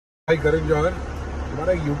भाई करण जौहर,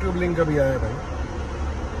 तुम्हारा YouTube link अभी आया भाई।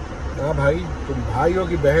 हाँ भाई, तुम भाई हो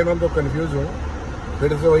कि बहन हो तो कंफ्यूज हो।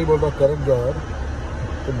 फिर से वही बोल रहा हूँ, करण जौहर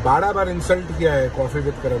तुम 12 बार इंसल्ट किया है कॉफी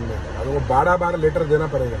विद करण में, और वो 12 बार लेटर देना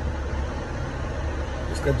पड़ेगा।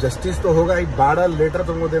 इसका जस्टिस तो होगा ही, 12 लेटर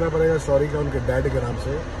तुमको देना पड़ेगा सॉरी का, उनके डैड के नाम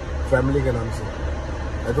से, फैमिली के नाम से।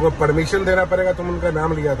 तुमको परमिशन देना पड़ेगा, तुम उनका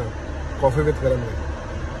नाम लिया था कॉफी विद करण में।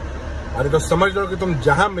 अरे तो समझ लो कि तुम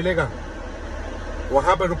जहां मिलेगा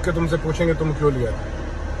वहां पर रुक के तुमसे पूछेंगे तुम क्यों लिया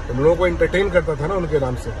था। तुम लोगों को एंटरटेन करता था ना उनके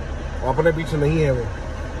नाम से, और अपने पीछे नहीं है वो।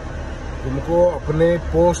 तुमको अपने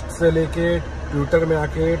पोस्ट से लेके ट्विटर में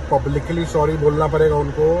आके पब्लिकली सॉरी बोलना पड़ेगा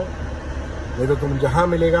उनको, नहीं तो तुम जहां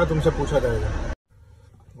मिलेगा तुमसे पूछा जाएगा।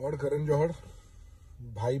 और करण जौहर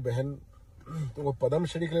भाई बहन, तुमको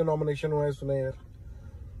पद्मश्री के लिए नॉमिनेशन हुआ है सुने यार।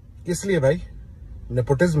 किस लिए भाई?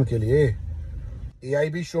 नेपोटिज्म के लिए।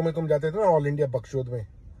 AIB शो में तुम जाते थे ना, ऑल इंडिया बकचोद में,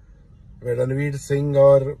 रणवीर सिंह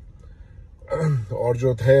और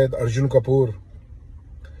जो थे अर्जुन कपूर,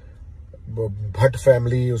 भट्ट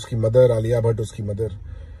फैमिली, उसकी मदर आलिया भट्ट, उसकी मदर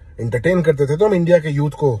एंटरटेन करते थे तो हम इंडिया के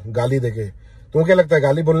यूथ को गाली देके। तुमको क्या लगता है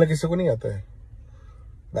गाली बोलने किसी को नहीं आता है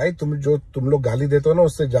भाई? तुम लोग गाली देते हो ना,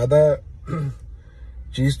 उससे ज्यादा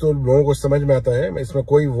चीज तो लोगों को समझ में आता है। मैं इसमें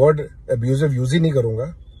कोई वर्ड अब्यूजिव यूज ही नहीं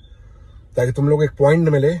करूंगा, ताकि तुम लोग एक पॉइंट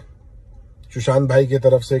मिले सुशांत भाई की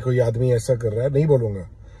तरफ से कोई आदमी ऐसा कर रहा है, नहीं बोलूंगा।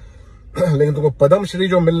 लेकिन तुमको पद्मश्री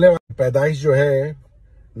जो मिलने वाली पैदाइश जो है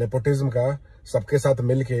नेपोटिज्म का, सबके साथ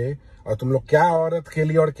मिलके, और तुम लोग क्या औरत के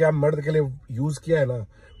लिए और क्या मर्द के लिए यूज किया है ना,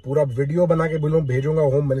 पूरा वीडियो बना के भेजूंगा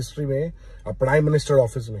होम मिनिस्ट्री में और प्राइम मिनिस्टर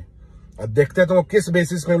ऑफिस में। अब देखते हैं तुमको किस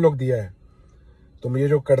बेसिस में लोग दिया है। तुम ये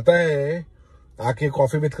जो करता है आके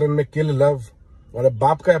कॉफी विद करण में किल लव, और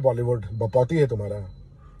बाप का है बॉलीवुड, बपौती है तुम्हारा।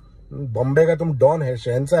 बॉम्बे का तुम डॉन है,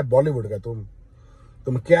 शहंशाह है बॉलीवुड का।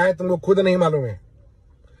 तुम क्या है तुमको खुद नहीं मालूम है।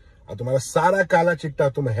 और तुम्हारा सारा काला चिट्टा,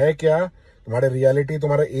 तुम है क्या, तुम्हारे रियलिटी,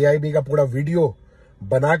 तुम्हारा AIB का पूरा वीडियो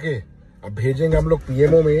बना के अब भेजेंगे हम लोग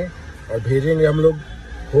PMO में, और भेजेंगे हम लोग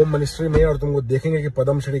होम मिनिस्ट्री में, और तुमको देखेंगे कि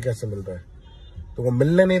पद्मश्री कैसे मिलता है। तुमको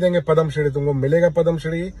मिलने नहीं देंगे पद्मश्री, तुमको मिलेगा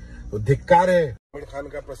पद्मश्री तो धिक्कार है। आमिर खान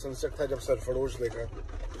का प्रशंसक था जब सरफरोश देखा,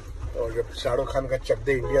 और जब शाहरुख खान का चक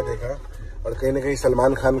दे इंडिया देखा, और कहीं ना कहीं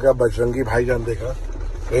सलमान खान का बजरंगी भाईजान देखा।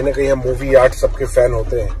 कहीं ना कहीं हम मूवी आर्ट सबके फैन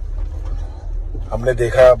होते हैं, हमने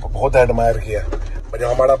देखा, बहुत एडमायर किया। और जब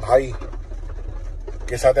हमारा भाई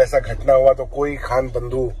के साथ ऐसा घटना हुआ तो कोई खान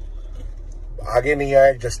बंधु आगे नहीं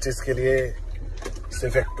आया जस्टिस के लिए।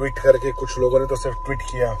 सिर्फ एक ट्वीट करके, कुछ लोगों ने तो सिर्फ ट्वीट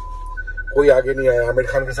किया, कोई आगे नहीं आया। आमिर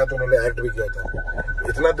खान के साथ उन्होंने एक्ट भी किया था।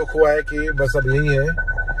 इतना दुख हुआ है कि बस अब यही है,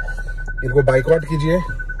 इनको बाइकआउट कीजिए,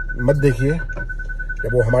 मत देखिए।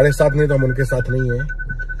 जब वो हमारे साथ नहीं तो हम उनके साथ नहीं है।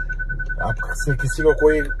 आपसे किसी को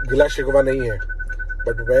कोई गिला शिकवा नहीं है,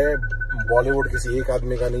 बट वह बॉलीवुड किसी एक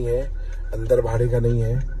आदमी का नहीं है, अंदर भाड़े का नहीं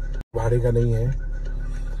है।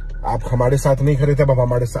 आप हमारे साथ नहीं खड़े थे, अब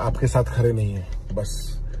आपके साथ खड़े नहीं है।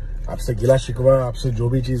 बस आपसे गिला शिकवा, आपसे जो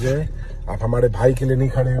भी चीज है, आप हमारे भाई के लिए नहीं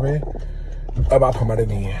खड़े हुए, अब आप हमारे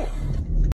नहीं है।